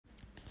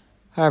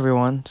Hi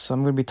everyone, so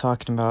I'm going to be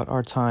talking about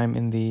our time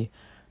in the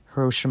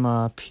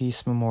Hiroshima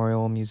Peace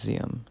Memorial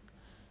Museum.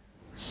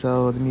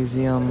 So the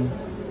museum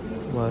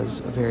was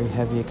a very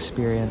heavy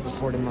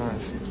experience, and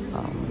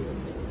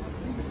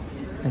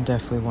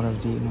definitely one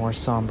of the more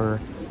somber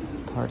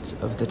parts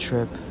of the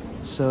trip.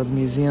 So the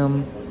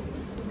museum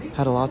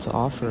had a lot to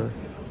offer.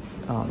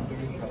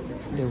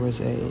 There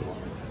was a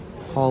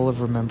Hall of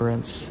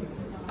Remembrance,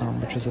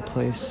 which was a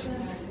place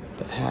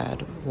that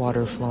had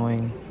water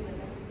flowing,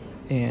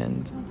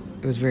 and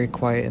it was very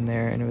quiet in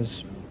there, and it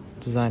was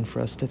designed for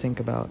us to think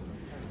about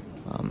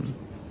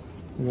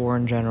war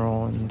in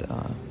general and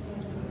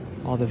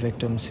all the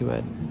victims who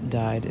had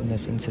died in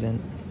this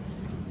incident.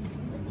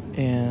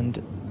 And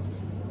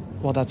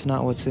while that's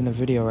not what's in the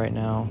video right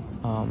now,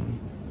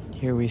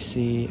 here we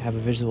have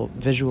a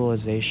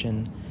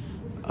visualization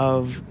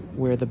of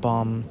where the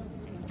bomb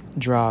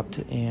dropped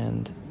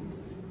and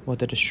what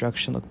the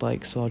destruction looked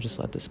like. So I'll just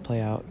let this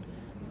play out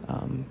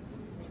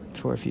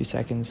for a few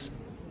seconds.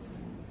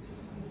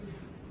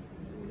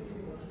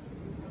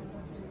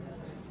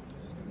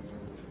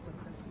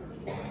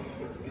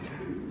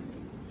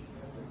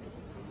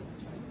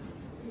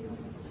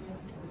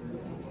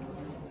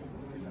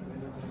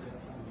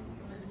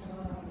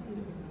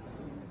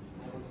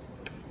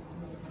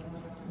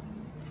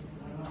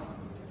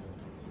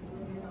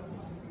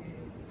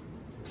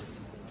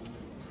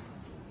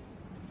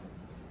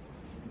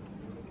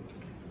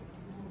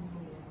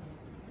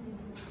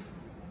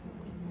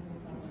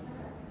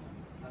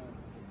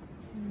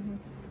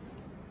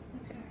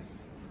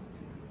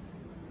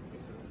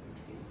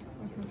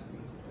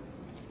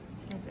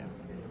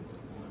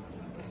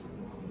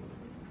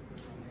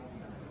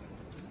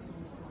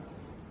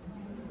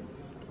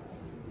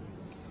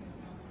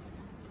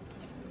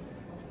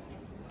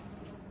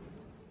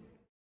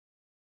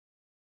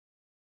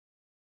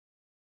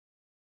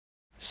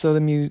 So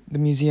the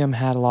museum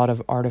had a lot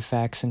of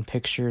artifacts and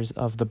pictures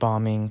of the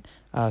bombing,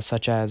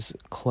 such as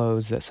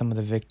clothes that some of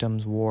the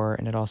victims wore,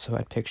 and it also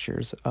had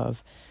pictures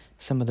of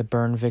some of the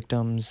burn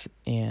victims,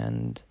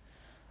 and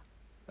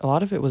a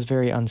lot of it was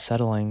very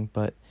unsettling,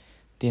 but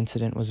the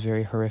incident was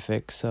very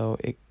horrific, so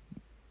it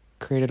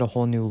created a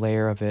whole new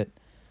layer of it,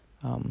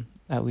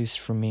 at least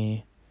for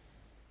me.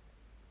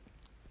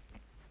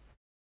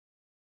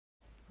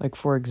 Like,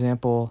 for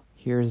example,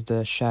 here's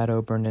the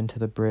shadow burned into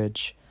the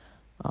bridge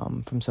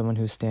from someone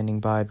who's standing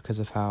by because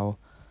of how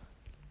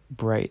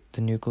bright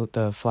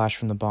the flash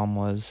from the bomb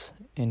was.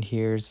 And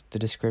here's the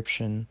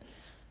description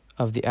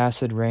of the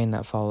acid rain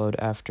that followed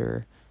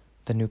after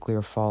the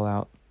nuclear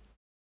fallout.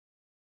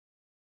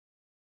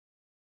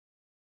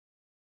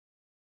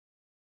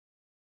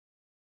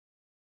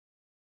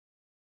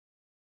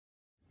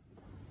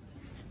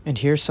 And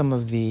here's some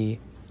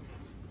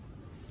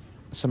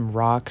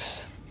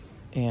rocks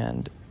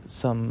and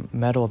some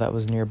metal that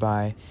was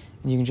nearby,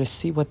 and you can just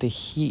see what the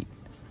heat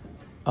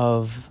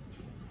of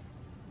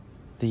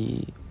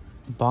the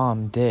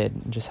bomb did,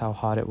 and just how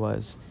hot it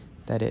was,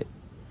 that it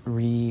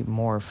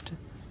remorphed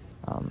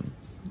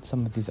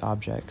some of these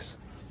objects.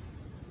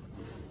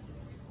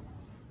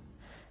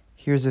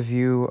 Here's a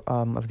view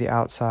of the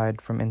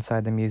outside from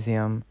inside the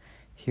museum.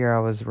 Here I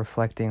was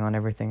reflecting on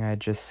everything I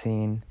had just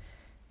seen,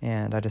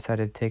 and I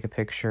decided to take a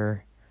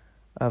picture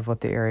of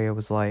what the area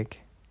was like.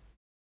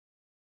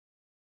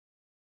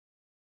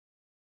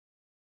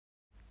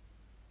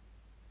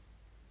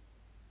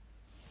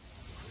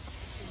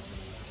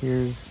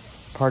 Here's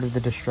part of the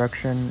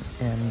destruction,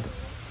 and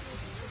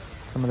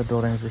some of the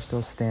buildings were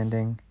still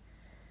standing.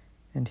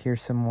 And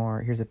here's some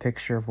more. Here's a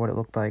picture of what it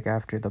looked like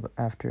after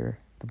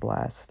the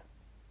blast.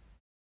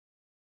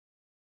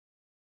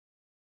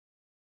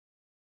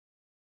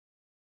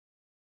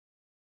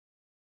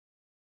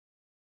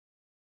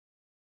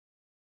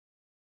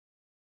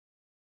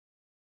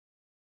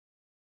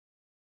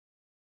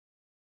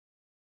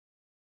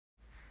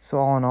 So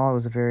all in all, it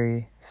was a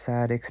very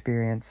sad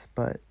experience,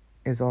 but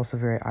it was also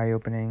very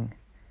eye-opening,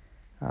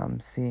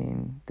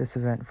 seeing this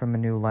event from a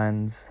new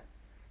lens.